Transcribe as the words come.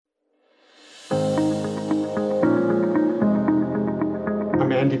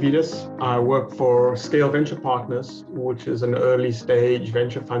Andy Vitas. I work for Scale Venture Partners, which is an early stage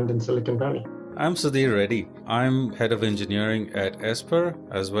venture fund in Silicon Valley. I'm Sudhir Reddy. I'm head of engineering at Esper,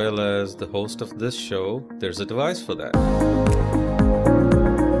 as well as the host of this show, There's a Device for That.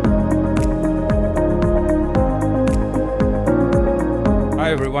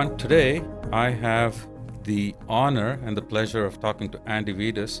 Hi, everyone. Today, I have the honor and the pleasure of talking to Andy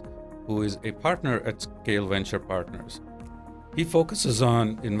Vitas, who is a partner at Scale Venture Partners. He focuses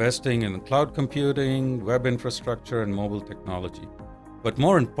on investing in cloud computing, web infrastructure, and mobile technology. But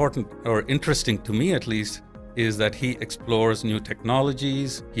more important, or interesting to me at least, is that he explores new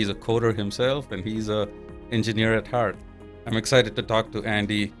technologies. He's a coder himself, and he's an engineer at heart. I'm excited to talk to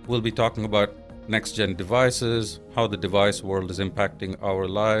Andy. We'll be talking about next-gen devices, how the device world is impacting our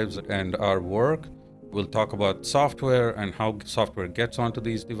lives and our work. We'll talk about software and how software gets onto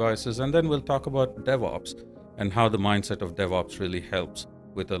these devices. And then we'll talk about DevOps and how the mindset of DevOps really helps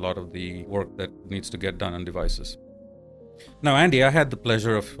with a lot of the work that needs to get done on devices. Now, Andy, I had the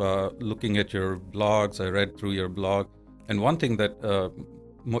pleasure of looking at your blogs. I read through your blog. And one thing that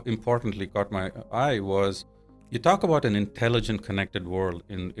more importantly caught my eye was you talk about an intelligent, connected world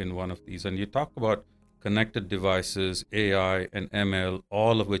in one of these. And you talk about connected devices, AI, and ML,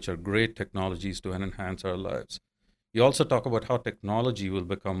 all of which are great technologies to enhance our lives. You also talk about how technology will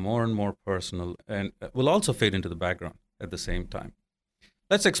become more and more personal and will also fade into the background at the same time.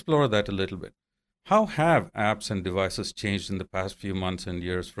 Let's explore that a little bit. How have apps and devices changed in the past few months and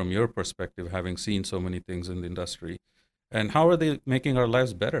years from your perspective, having seen so many things in the industry? And how are they making our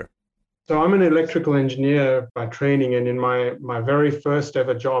lives better? So I'm an electrical engineer by training, and in my very first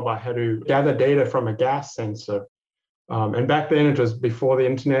ever job, I had to gather data from a gas sensor. And back then it was before the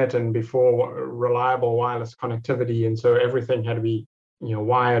internet and before reliable wireless connectivity. And so everything had to be,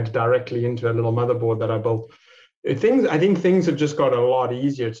 wired directly into a little motherboard that I built. I think things have just got a lot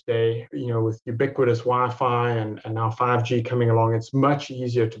easier today, with ubiquitous Wi-Fi and now 5G coming along. It's much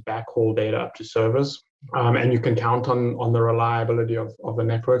easier to backhaul data up to servers. And you can count on the reliability of the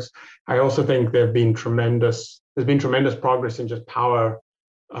networks. I also think there's been tremendous progress in just power,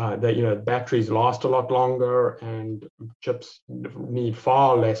 that batteries last a lot longer and chips need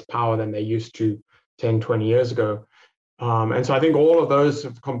far less power than they used to 10, 20 years ago. And so I think all of those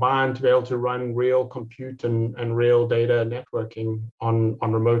have combined to be able to run real compute and real data networking on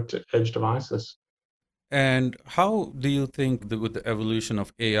remote edge devices. And how do you think that with the evolution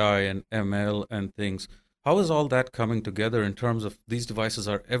of AI and ML and things, how is all that coming together in terms of these devices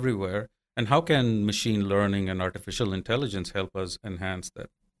are everywhere? And how can machine learning and artificial intelligence help us enhance that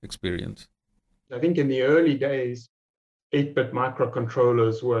experience? I think in the early days, 8-bit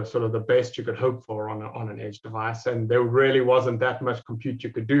microcontrollers were sort of the best you could hope for on an edge device. And there really wasn't that much compute you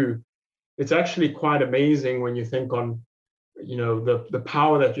could do. It's actually quite amazing when you think on, the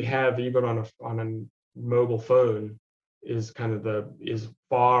power that you have even on a mobile phone is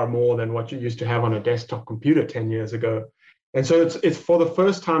far more than what you used to have on a desktop computer 10 years ago. And so it's for the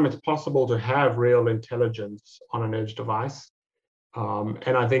first time it's possible to have real intelligence on an edge device.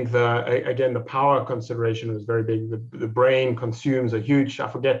 And I think the power consideration was very big. The brain consumes I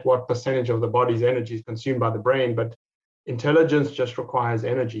forget what percentage of the body's energy is consumed by the brain, but intelligence just requires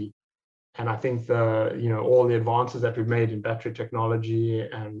energy. And I think all the advances that we've made in battery technology,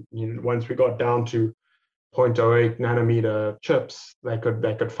 and once we got down to 0.08 nanometer chips, they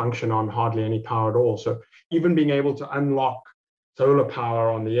could function on hardly any power at all. So even being able to unlock solar power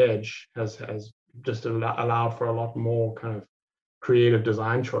on the edge has just allowed for a lot more kind of creative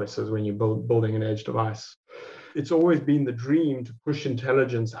design choices when you're building an edge device. It's always been the dream to push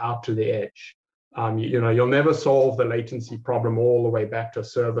intelligence out to the edge. You'll never solve the latency problem all the way back to a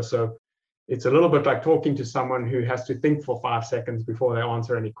server. So it's a little bit like talking to someone who has to think for 5 seconds before they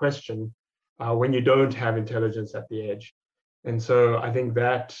answer any question when you don't have intelligence at the edge. And so I think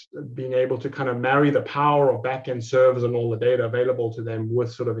that being able to kind of marry the power of backend servers and all the data available to them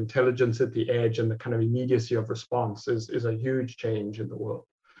with sort of intelligence at the edge and the kind of immediacy of response is a huge change in the world.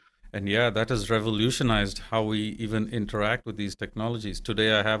 And yeah, that has revolutionized how we even interact with these technologies.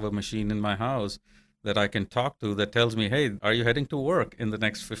 Today, I have a machine in my house that I can talk to that tells me, hey, are you heading to work in the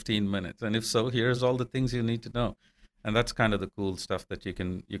next 15 minutes? And if so, here's all the things you need to know. And that's kind of the cool stuff that you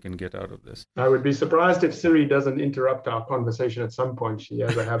can get out of this. I would be surprised if Siri doesn't interrupt our conversation at some point. She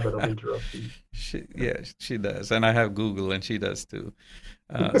has a habit of interrupting. She does. And I have Google, and she does too,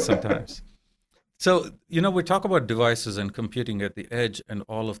 sometimes. So, we talk about devices and computing at the edge and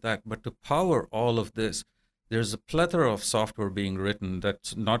all of that. But to power all of this, there's a plethora of software being written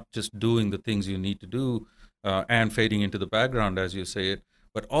that's not just doing the things you need to do and fading into the background, as you say it,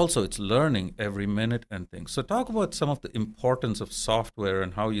 but also it's learning every minute and things. So talk about some of the importance of software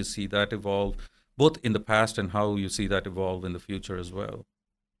and how you see that evolve, both in the past and how you see that evolve in the future as well.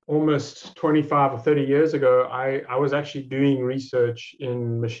 Almost 25 or 30 years ago, I was actually doing research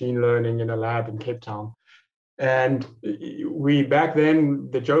in machine learning in a lab in Cape Town. And we back then,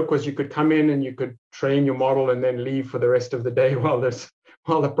 the joke was you could come in and you could train your model and then leave for the rest of the day while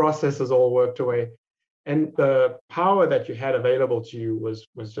the processes all worked away. And the power that you had available to you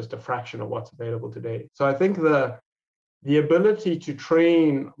was just a fraction of what's available today. So I think the ability to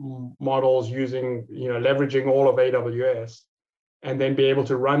train models using, leveraging all of AWS and then be able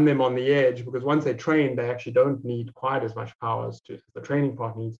to run them on the edge, because once they're trained, they actually don't need quite as much power as the training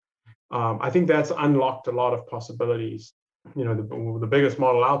part needs. I think that's unlocked a lot of possibilities. The biggest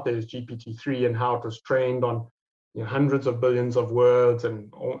model out there is GPT-3, and how it was trained on hundreds of billions of words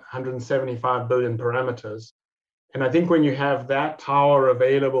and 175 billion parameters. And I think when you have that power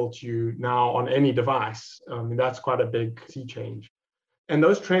available to you now on any device, that's quite a big sea change. And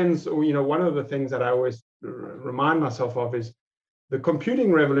those trends, one of the things that I always remind myself of is the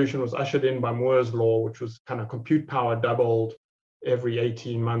computing revolution was ushered in by Moore's law, which was kind of compute power doubled every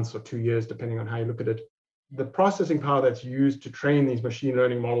 18 months or 2 years, depending on how you look at it. The processing power that's used to train these machine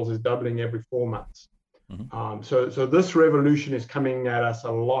learning models is doubling every 4 months. Mm-hmm. So this revolution is coming at us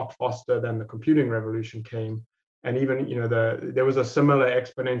a lot faster than the computing revolution came. And even, there was a similar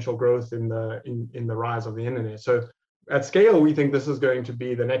exponential growth in the rise of the internet. So at scale, we think this is going to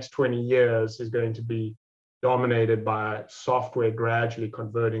be the next 20 years is going to be dominated by software gradually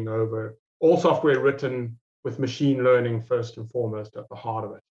converting over, all software written with machine learning first and foremost at the heart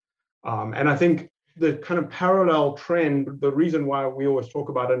of it. And I think the kind of parallel trend, the reason why we always talk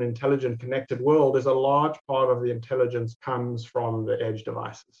about an intelligent connected world is a large part of the intelligence comes from the edge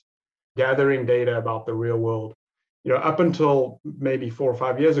devices, gathering data about the real world. Up until maybe 4 or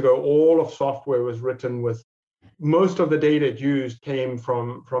 5 years ago, all of software was written with, most of the data it used came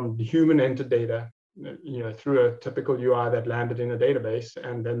from the human entered data, through a typical UI that landed in a database.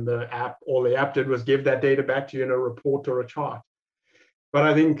 And then all the app did was give that data back to you in a report or a chart. But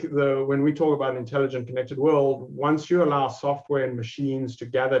I think when we talk about an intelligent connected world, once you allow software and machines to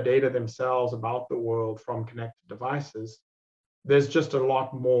gather data themselves about the world from connected devices, there's just a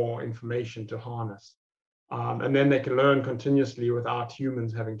lot more information to harness. And then they can learn continuously without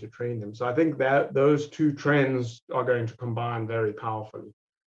humans having to train them. So I think that those two trends are going to combine very powerfully.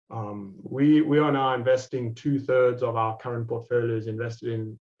 We are now investing 2/3 of our current portfolio is invested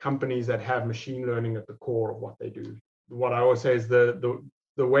in companies that have machine learning at the core of what they do. What I always say is the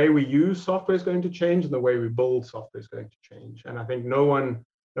way we use software is going to change, and the way we build software is going to change. And I think no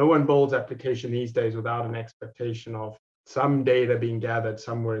one builds application these days without an expectation of some data being gathered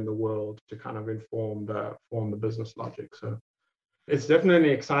somewhere in the world to kind of inform the business logic. So it's definitely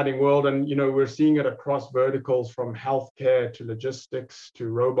an exciting world, and we're seeing it across verticals, from healthcare to logistics to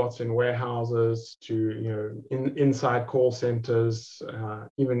robots in warehouses to inside call centers,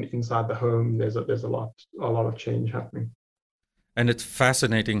 even inside the home. There's a lot of change happening. And it's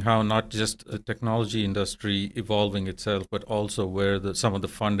fascinating how not just the technology industry evolving itself, but also where some of the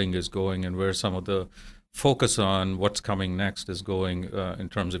funding is going and where some of the focus on what's coming next is going in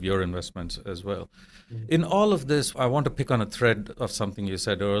terms of your investments as well. Mm-hmm. In all of this, I want to pick on a thread of something you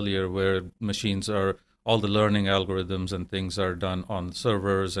said earlier, where machines are, all the learning algorithms and things are done on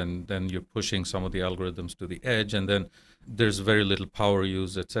servers, and then you're pushing some of the algorithms to the edge, and then there's very little power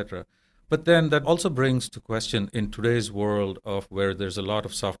used, etc. But then that also brings to question, in today's world of where there's a lot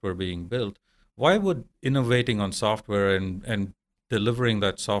of software being built, why would innovating on software and delivering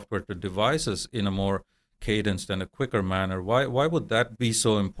that software to devices in a more cadenced and a quicker manner, why would that be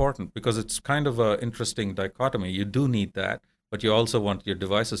so important? Because it's kind of an interesting dichotomy. You do need that, but you also want your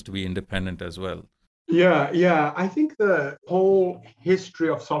devices to be independent as well. Yeah. I think the whole history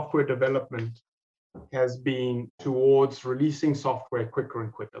of software development has been towards releasing software quicker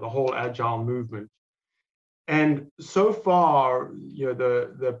and quicker, the whole agile movement. And so far,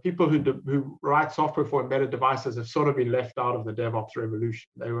 the people who write software for embedded devices have sort of been left out of the DevOps revolution.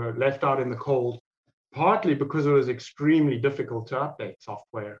 They were left out in the cold, partly because it was extremely difficult to update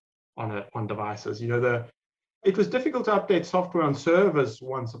software on devices. It was difficult to update software on servers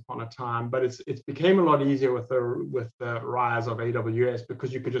once upon a time, but it's became a lot easier with the rise of AWS,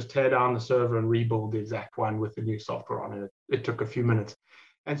 because you could just tear down the server and rebuild the exact one with the new software on it. It took a few minutes.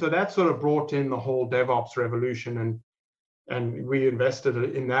 And so that sort of brought in the whole DevOps revolution, and we invested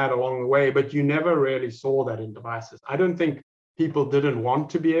in that along the way, but you never really saw that in devices. I don't think people didn't want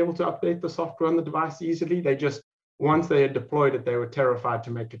to be able to update the software on the device easily. They just, once they had deployed it, they were terrified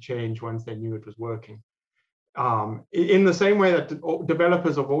to make a change once they knew it was working. In the same way that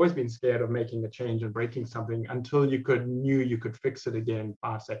developers have always been scared of making a change and breaking something until knew you could fix it again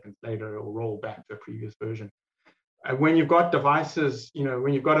 5 seconds later or roll back to a previous version. And when you've got devices,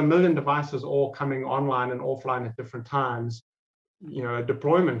 when you've got a million devices all coming online and offline at different times, a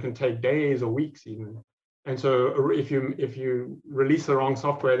deployment can take days or weeks even. And so if you release the wrong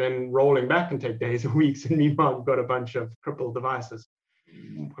software, then rolling back can take days or weeks. And meanwhile, you've got a bunch of crippled devices.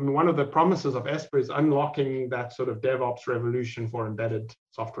 I mean, one of the promises of Esper is unlocking that sort of DevOps revolution for embedded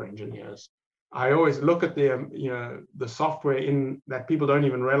software engineers. I always look at the software that people don't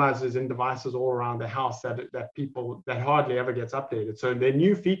even realize is in devices all around the house that hardly ever gets updated. So there are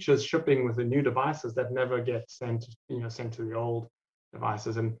new features shipping with the new devices that never get sent to the old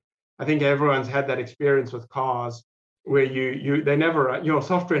devices. And I think everyone's had that experience with cars where your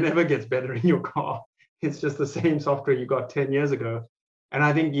software never gets better in your car. It's just the same software you got 10 years ago. And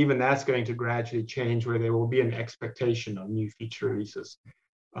I think even that's going to gradually change where there will be an expectation of new feature releases.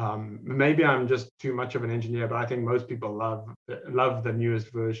 Maybe I'm just too much of an engineer, but I think most people love the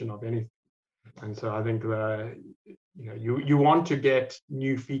newest version of anything. And so I think you want to get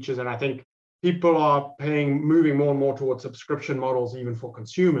new features. And I think people are moving more and more towards subscription models, even for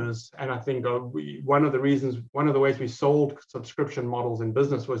consumers. And I think one of the ways we sold subscription models in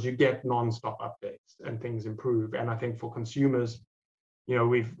business was you get nonstop updates and things improve. And I think for consumers,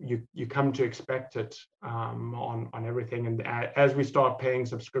 you come to expect it on everything. And as we start paying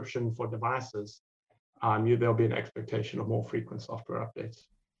subscription for devices, there'll be an expectation of more frequent software updates.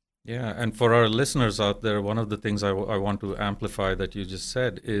 Yeah, and for our listeners out there, one of the things I want to amplify that you just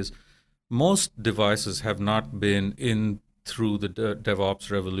said is most devices have not been in through the DevOps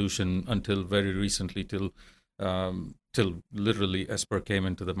revolution until very recently, till literally Esper came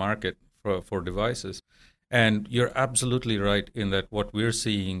into the market for devices. And you're absolutely right in that what we're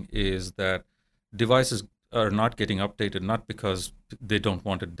seeing is that devices are not getting updated, not because they don't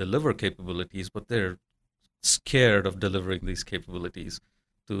want to deliver capabilities, but they're scared of delivering these capabilities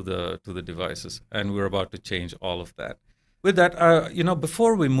to the devices. And we're about to change all of that. With that,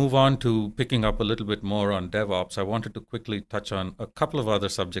 before we move on to picking up a little bit more on DevOps, I wanted to quickly touch on a couple of other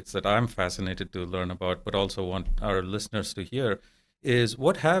subjects that I'm fascinated to learn about, but also want our listeners to hear. Is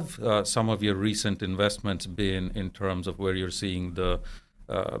what have some of your recent investments been in terms of where you're seeing the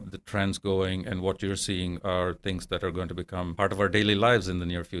trends going, and what you're seeing are things that are going to become part of our daily lives in the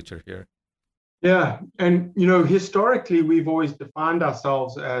near future here? Yeah, and historically we've always defined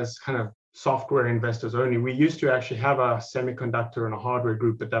ourselves as kind of software investors only. We used to actually have a semiconductor and a hardware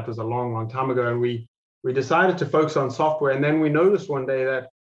group, but that was a long, long time ago, and we decided to focus on software. And then we noticed one day that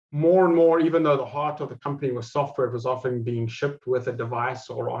more and more, even though the heart of the company was software, it was often being shipped with a device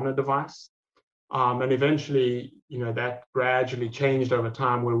or on a device. And eventually, that gradually changed over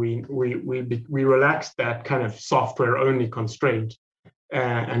time, where we relaxed that kind of software only constraint.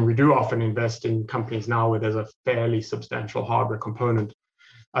 And we do often invest in companies now where there's a fairly substantial hardware component.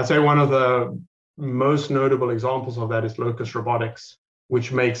 I'd say one of the most notable examples of that is Locus Robotics,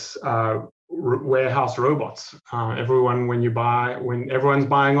 which makes warehouse robots. When everyone's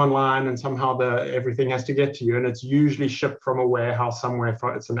buying online, and somehow everything has to get to you, and it's usually shipped from a warehouse somewhere.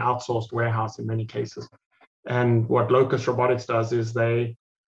 It's an outsourced warehouse in many cases. And what Locus Robotics does is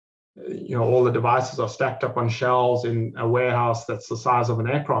all the devices are stacked up on shelves in a warehouse that's the size of an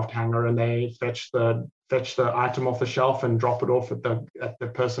aircraft hangar, and they fetch the item off the shelf and drop it off at the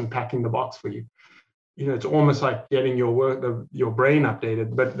person packing the box for you. It's almost like getting your brain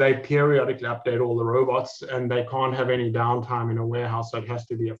updated, but they periodically update all the robots, and they can't have any downtime in a warehouse, so it has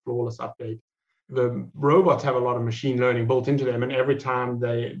to be a flawless update. The robots have a lot of machine learning built into them, and every time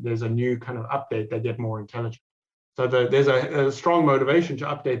there's a new kind of update, they get more intelligent. So there's a strong motivation to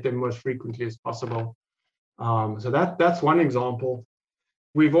update them most frequently as possible. So that's one example.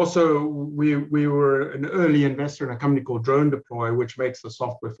 We were an early investor in a company called Drone Deploy, which makes the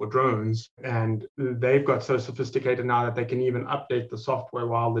software for drones. And they've got so sophisticated now that they can even update the software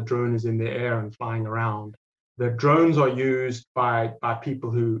while the drone is in the air and flying around. The drones are used by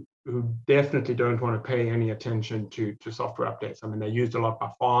people who definitely don't want to pay any attention to software updates. I mean, they're used a lot by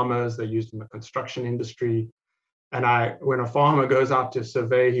farmers, they're used in the construction industry. And when a farmer goes out to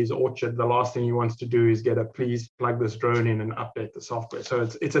survey his orchard, the last thing he wants to do is please plug this drone in and update the software. So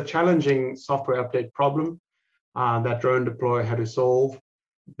it's a challenging software update problem that Drone Deploy had to solve.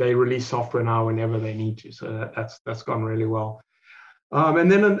 They release software now whenever they need to. So that's gone really well. And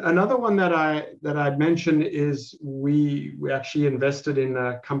then another one that I'd mentioned is we actually invested in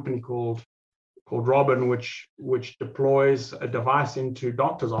a company called Robin, which deploys a device into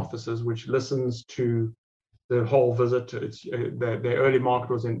doctors' offices, which listens to the whole visit. Their early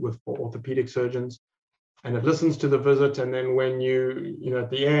market was for orthopedic surgeons, and it listens to the visit. And then when at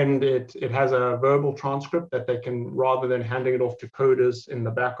the end, it has a verbal transcript that they can, rather than handing it off to coders in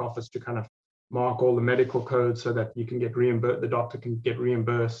the back office to kind of mark all the medical codes so that you can get reimbursed, the doctor can get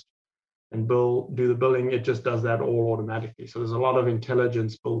reimbursed and do the billing, it just does that all automatically. So there's a lot of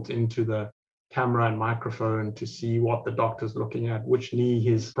intelligence built into the camera and microphone to see what the doctor's looking at, which knee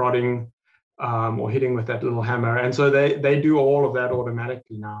he's prodding or hitting with that little hammer. And so they do all of that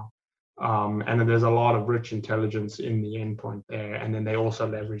automatically now. And then there's a lot of rich intelligence in the endpoint there. And then they also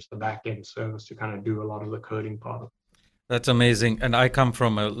leverage the back-end service to kind of do a lot of the coding part of it. That's amazing. And I come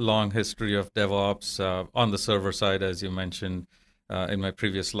from a long history of DevOps on the server side, as you mentioned. In my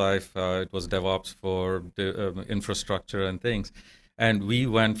previous life, it was DevOps for the, infrastructure and things. And we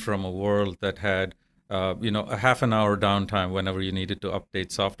went from a world that had, a half an hour downtime whenever you needed to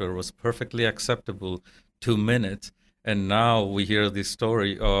update software was perfectly acceptable, 2 minutes. And now we hear the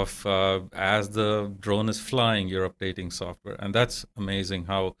story of as the drone is flying, you're updating software. And that's amazing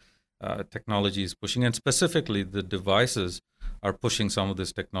how technology is pushing. And specifically, the devices are pushing some of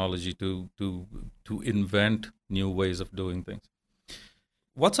this technology to invent new ways of doing things.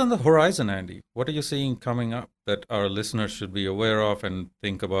 What's on the horizon, Andy? What are you seeing coming up that our listeners should be aware of and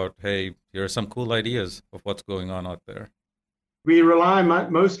think about, hey, here are some cool ideas of what's going on out there? We rely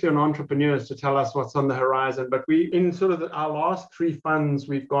mostly on entrepreneurs to tell us what's on the horizon, but in sort of our last 3 funds,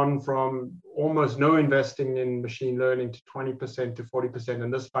 we've gone from almost no investing in machine learning to 20% to 40%,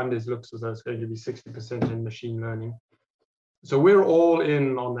 and this fund looks as though it's going to be 60% in machine learning. So we're all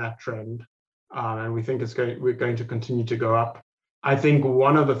in on that trend, and we think we're going to continue to go up. I think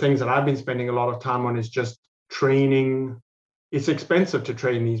one of the things that I've been spending a lot of time on is just training. It's expensive to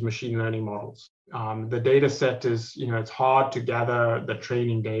train these machine learning models. The data set is, it's hard to gather the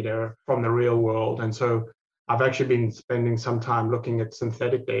training data from the real world. And so I've actually been spending some time looking at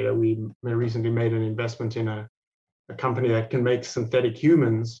synthetic data. We recently made an investment in a company that can make synthetic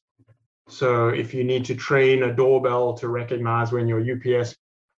humans. So if you need to train a doorbell to recognize when your UPS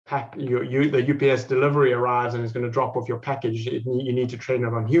the UPS delivery arrives and is going to drop off your package, you need to train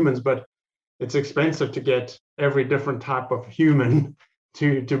it on humans, but it's expensive to get every different type of human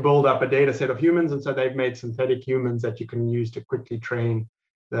to build up a data set of humans. And so they've made synthetic humans that you can use to quickly train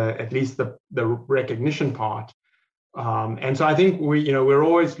at least the recognition part. And so I think we're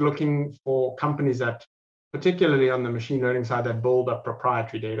always looking for companies that, particularly on the machine learning side, that build up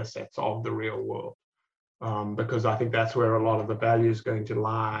proprietary data sets of the real world. Because I think that's where a lot of the value is going to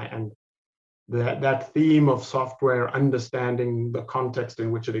lie. And that theme of software, understanding the context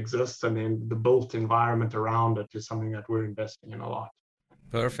in which it exists and then the built environment around it is something that we're investing in a lot.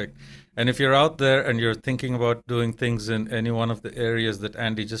 Perfect. And if you're out there and you're thinking about doing things in any one of the areas that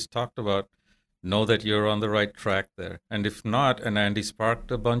Andy just talked about, know that you're on the right track there. And if not, and Andy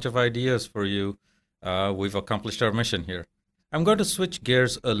sparked a bunch of ideas for you, we've accomplished our mission here. I'm going to switch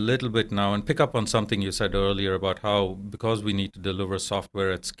gears a little bit now and pick up on something you said earlier about how, because we need to deliver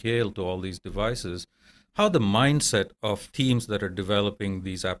software at scale to all these devices, how the mindset of teams that are developing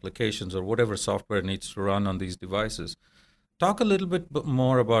these applications or whatever software needs to run on these devices. Talk a little bit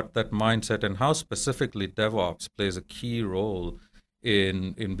more about that mindset and how specifically DevOps plays a key role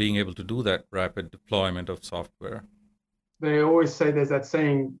in being able to do that rapid deployment of software. They always say there's that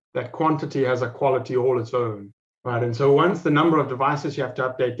saying that quantity has a quality all its own. Right, and so once the number of devices you have to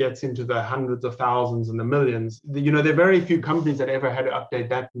update gets into the hundreds of thousands and the millions, there are very few companies that ever had to update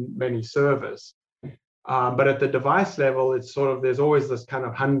that many servers. But at the device level, it's sort of, there's always this kind of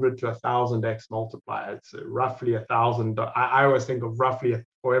 100 to 1,000x multiplier. It's roughly 1,000. I always think of roughly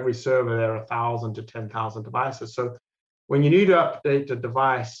for every server, there are 1,000 to 10,000 devices. So when you need to update a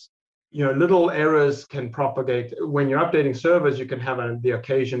device, little errors can propagate. When you're updating servers, you can have the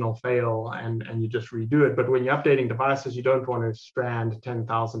occasional fail and you just redo it. But when you're updating devices, you don't want to strand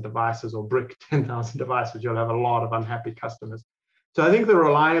 10,000 devices or brick 10,000 devices. You'll have a lot of unhappy customers. So I think the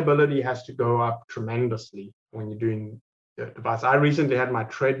reliability has to go up tremendously when you're doing the device. I recently had my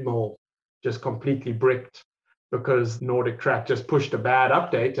treadmill just completely bricked because Nordic Track just pushed a bad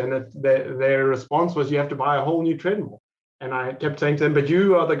update, and their response was, you have to buy a whole new treadmill. And I kept saying to them, but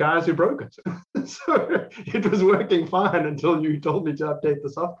you are the guys who broke it. So it was working fine until you told me to update the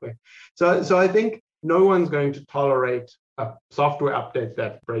software. So I think no one's going to tolerate a software update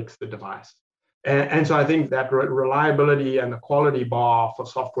that breaks the device. And so I think that reliability and the quality bar for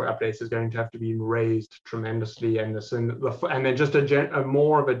software updates is going to have to be raised tremendously. And then just a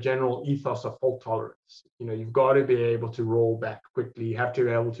more of a general ethos of fault tolerance. You've got to be able to roll back quickly. You have to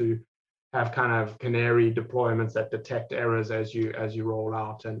be able to have kind of canary deployments that detect errors as you roll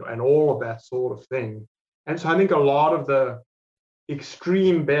out and all of that sort of thing. And so I think a lot of the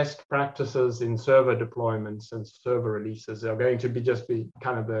extreme best practices in server deployments and server releases are going to be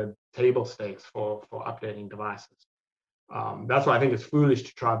kind of the table stakes for updating devices. That's why I think it's foolish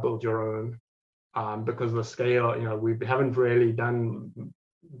to try to build your own, because the scale, we haven't really done,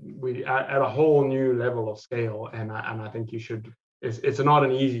 we at a whole new level of scale, and I think it's not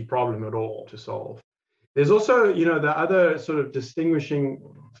an easy problem at all to solve. There's also, the other sort of distinguishing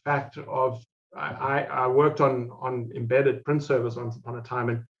fact of, I worked on embedded print servers once upon a time,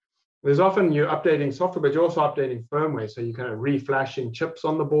 and there's often you're updating software, but you're also updating firmware. So you're kind of reflashing chips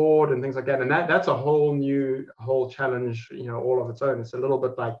on the board and things like that. And that's a whole challenge, all of its own. It's a little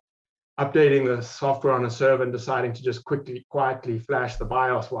bit like updating the software on a server and deciding to just quietly flash the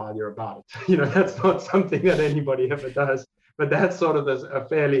BIOS while you're about it. That's not something that anybody ever does. But that's sort of a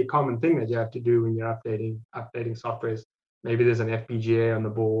fairly common thing that you have to do when you're updating software. Maybe there's an FPGA on the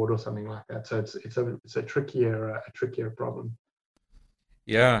board or something like that. So it's a trickier problem.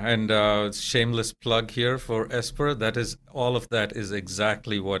 Yeah, and shameless plug here for Esper. All of that is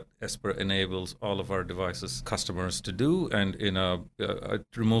exactly what Esper enables all of our devices customers to do, and it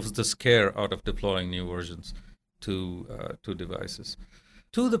removes the scare out of deploying new versions to devices.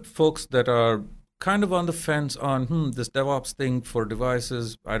 To the folks that are kind of on the fence on this DevOps thing for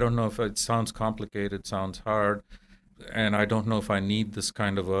devices, I don't know if it sounds complicated, sounds hard, and I don't know if I need this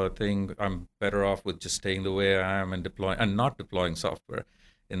kind of a thing. I'm better off with just staying the way I am and not deploying software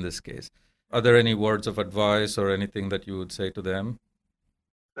in this case. Are there any words of advice or anything that you would say to them?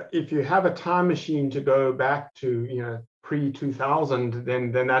 If you have a time machine to go back to, pre-2000,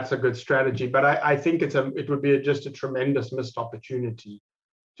 then that's a good strategy. But I think it would be just a tremendous missed opportunity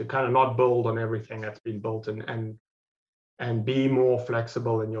to kind of not build on everything that's been built and be more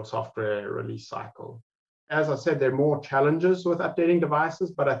flexible in your software release cycle. As I said, there are more challenges with updating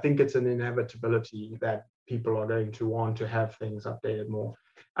devices, but I think it's an inevitability that people are going to want to have things updated more.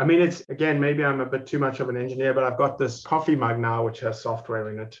 I mean, maybe I'm a bit too much of an engineer, but I've got this coffee mug now which has software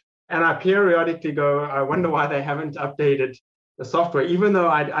in it. And I periodically go, I wonder why they haven't updated the software, even though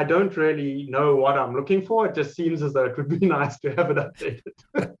I don't really know what I'm looking for. It just seems as though it would be nice to have it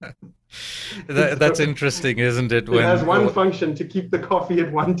updated. That's interesting, isn't it? It has one function to keep the coffee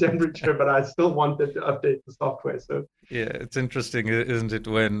at one temperature, but I still wanted to update the software. So yeah, it's interesting, isn't it?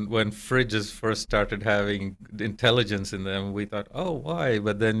 When fridges first started having intelligence in them, we thought, oh, why?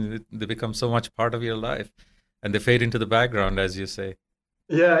 But then they become so much part of your life, and they fade into the background, as you say.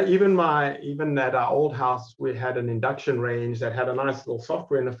 Yeah, even at our old house, we had an induction range that had a nice little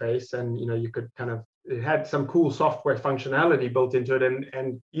software interface, and you could it had some cool software functionality built into it.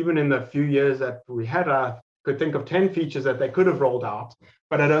 And even in the few years that we had, I could think of 10 features that they could have rolled out,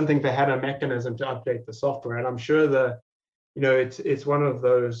 but I don't think they had a mechanism to update the software. And I'm sure it's one of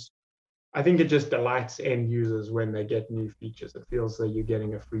those, I think it just delights end users when they get new features. It feels like you're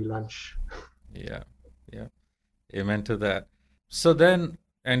getting a free lunch. Yeah. Amen to that. So then,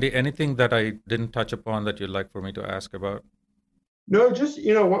 Andy, anything that I didn't touch upon that you'd like for me to ask about? No, just,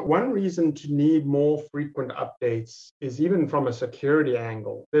 one reason to need more frequent updates is even from a security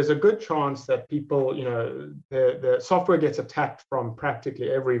angle. There's a good chance that people, the software gets attacked from practically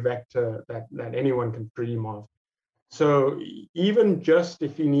every vector that anyone can dream of. So even just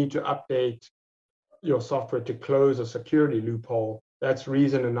if you need to update your software to close a security loophole, that's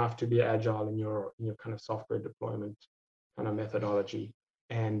reason enough to be agile in your kind of software deployment kind of methodology.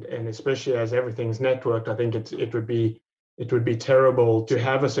 And especially as everything's networked, I think it would be terrible to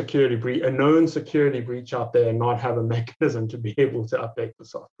have a known security breach out there and not have a mechanism to be able to update the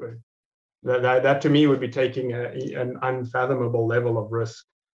software. That to me would be taking an unfathomable level of risk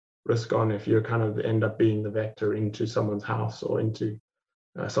on if you kind of end up being the vector into someone's house or into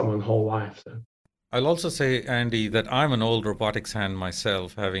someone's whole life. So. I'll also say, Andy, that I'm an old robotics hand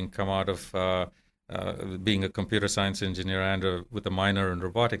myself, having come out of being a computer science engineer and with a minor in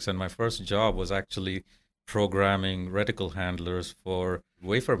robotics. And my first job was actually programming reticle handlers for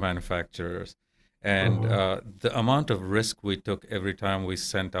wafer manufacturers. And the amount of risk we took every time we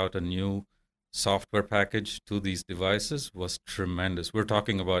sent out a new software package to these devices was tremendous. We're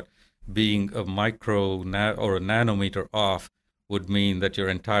talking about being a micro or a nanometer off would mean that your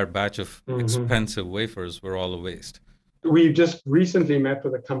entire batch of expensive wafers were all a waste. We just recently met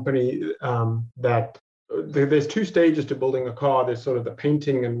with a company that there's two stages to building a car. There's sort of the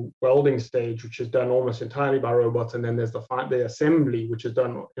painting and welding stage, which is done almost entirely by robots. And then there's the assembly, which is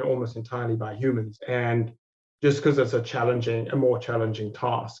done almost entirely by humans. And just because it's a more challenging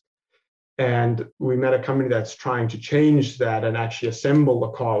task. And we met a company that's trying to change that and actually assemble the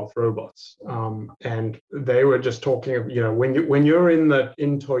car with robots. And they were just talking of, when you're in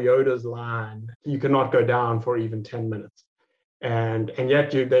Toyota's line, you cannot go down for even 10 minutes. And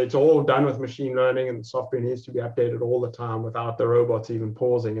yet it's all done with machine learning, and the software needs to be updated all the time without the robots even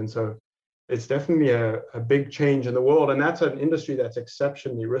pausing. And so it's definitely a big change in the world. And that's an industry that's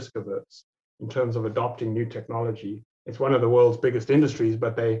exceptionally risk averse in terms of adopting new technology. It's one of the world's biggest industries,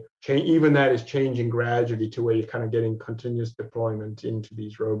 but even that is changing gradually to where you're kind of getting continuous deployment into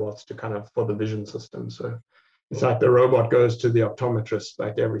these robots to kind of for the vision system. So it's like the robot goes to the optometrist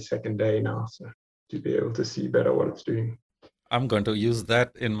like every second day now, so to be able to see better what it's doing. I'm going to use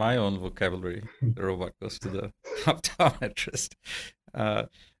that in my own vocabulary. The robot goes to the optometrist.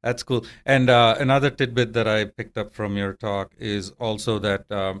 That's cool. And another tidbit that I picked up from your talk is also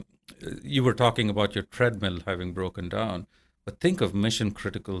that you were talking about your treadmill having broken down. But think of mission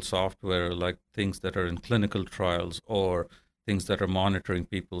critical software like things that are in clinical trials or things that are monitoring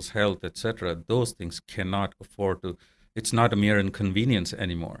people's health, etc. Those things cannot afford to. It's not a mere inconvenience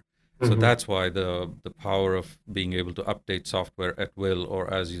anymore. So that's why the power of being able to update software at will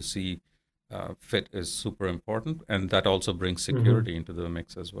or as you see fit is super important. And that also brings security into the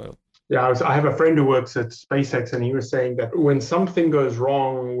mix as well. Yeah, I have a friend who works at SpaceX, and he was saying that when something goes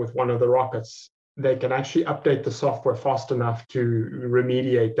wrong with one of the rockets, they can actually update the software fast enough to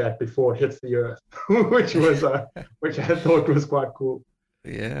remediate that before it hits the Earth, which I thought was quite cool.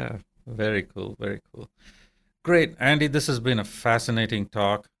 Yeah, very cool, very cool. Great, Andy, this has been a fascinating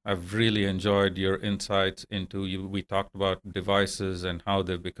talk. I've really enjoyed your insights into you. We talked about devices and how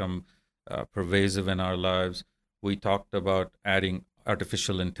they've become pervasive in our lives. We talked about adding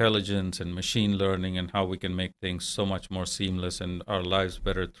artificial intelligence and machine learning and how we can make things so much more seamless and our lives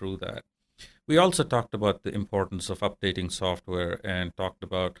better through that. We also talked about the importance of updating software and talked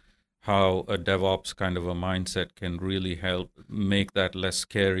about how a DevOps kind of a mindset can really help make that less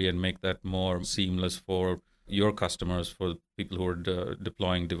scary and make that more seamless for your customers, for people who are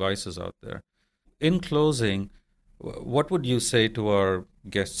deploying devices out there. In closing, what would you say to our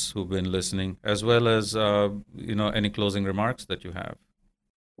guests who've been listening, as well as any closing remarks that you have?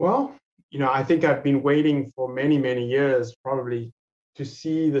 Well, I think I've been waiting for many, many years, probably, to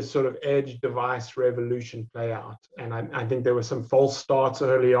see the sort of edge device revolution play out. And I think there were some false starts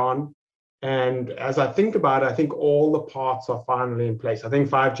early on. And as I think about it, I think all the parts are finally in place. I think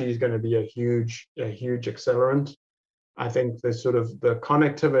 5G is going to be a huge accelerant. I think the sort of the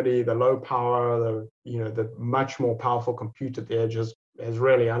connectivity, the low power, the much more powerful compute at the edges has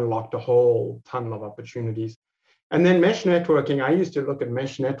really unlocked a whole ton of opportunities. And then mesh networking, I used to look at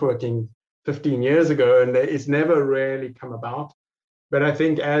mesh networking 15 years ago, and it's never really come about. But I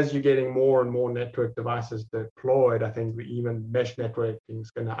think as you're getting more and more network devices deployed, I think even mesh networking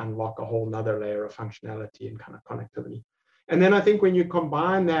is going to unlock a whole nother layer of functionality and kind of connectivity. And then I think when you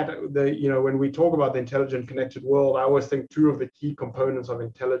combine that, when we talk about the intelligent connected world, I always think two of the key components of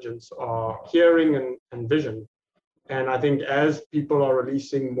intelligence are hearing and vision. And I think as people are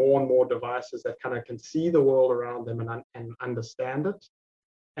releasing more and more devices that kind of can see the world around them and understand it,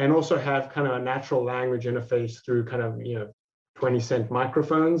 and also have kind of a natural language interface through kind of, 20-cent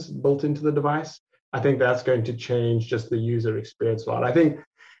microphones built into the device, I think that's going to change just the user experience a lot. I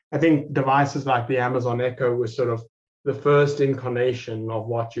think devices like the Amazon Echo was sort of the first incarnation of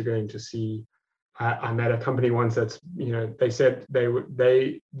what you're going to see. I met a company once that's, they said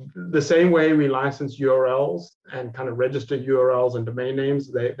the same way we license URLs and kind of register URLs and domain names,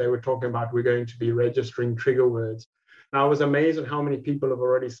 they were talking about we're going to be registering trigger words. And I was amazed at how many people have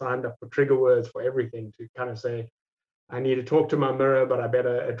already signed up for trigger words for everything, to kind of say, I need to talk to my mirror, but I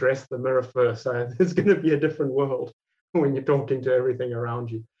better address the mirror first. So it's going to be a different world when you're talking to everything around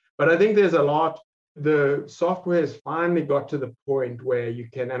you. But I think there's a lot. The software has finally got to the point where you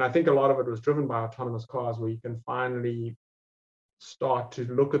can, and I think a lot of it was driven by autonomous cars, where you can finally start to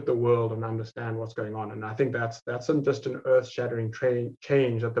look at the world and understand what's going on. And I think that's just an earth-shattering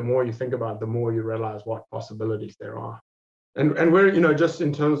change that the more you think about it, the more you realize what possibilities there are. And we're, just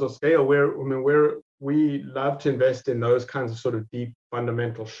in terms of scale, we love to invest in those kinds of sort of deep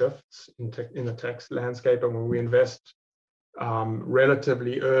fundamental shifts in the tech landscape. And when we invest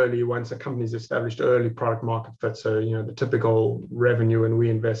relatively early, once a company's established early product market fit, so the typical revenue when we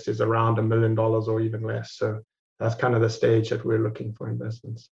invest is around $1 million or even less. So that's kind of the stage that we're looking for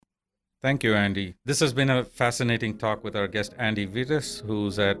investments. Thank you, Andy. This has been a fascinating talk with our guest, Andy Vitas,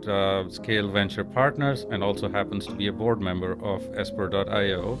 who's at Scale Venture Partners and also happens to be a board member of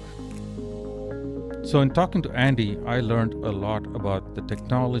Esper.io. So in talking to Andy, I learned a lot about the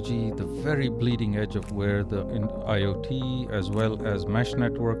technology, the very bleeding edge of where the IoT, as well as mesh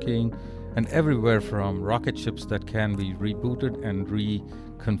networking, and everywhere from rocket ships that can be rebooted and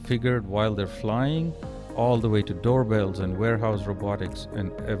reconfigured while they're flying, all the way to doorbells and warehouse robotics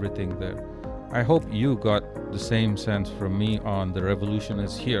and everything there. I hope you got the same sense from me on the revolution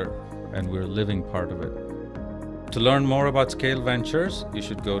is here and we're living part of it. To learn more about Scale Ventures, you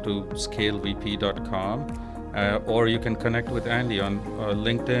should go to scalevp.com or you can connect with Andy on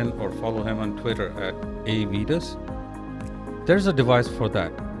LinkedIn or follow him on Twitter at @avidus. There's a Device for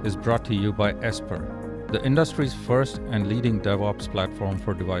That is brought to you by Esper, the industry's first and leading DevOps platform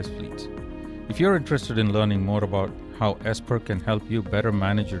for device fleets. If you're interested in learning more about how Esper can help you better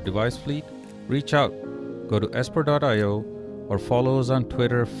manage your device fleet, reach out. Go to esper.io or follow us on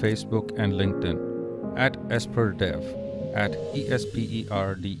Twitter, Facebook, and LinkedIn at esperdev, at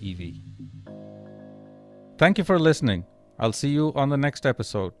ESPERDEV. Thank you for listening. I'll see you on the next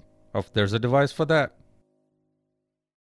episode of There's a Device for That.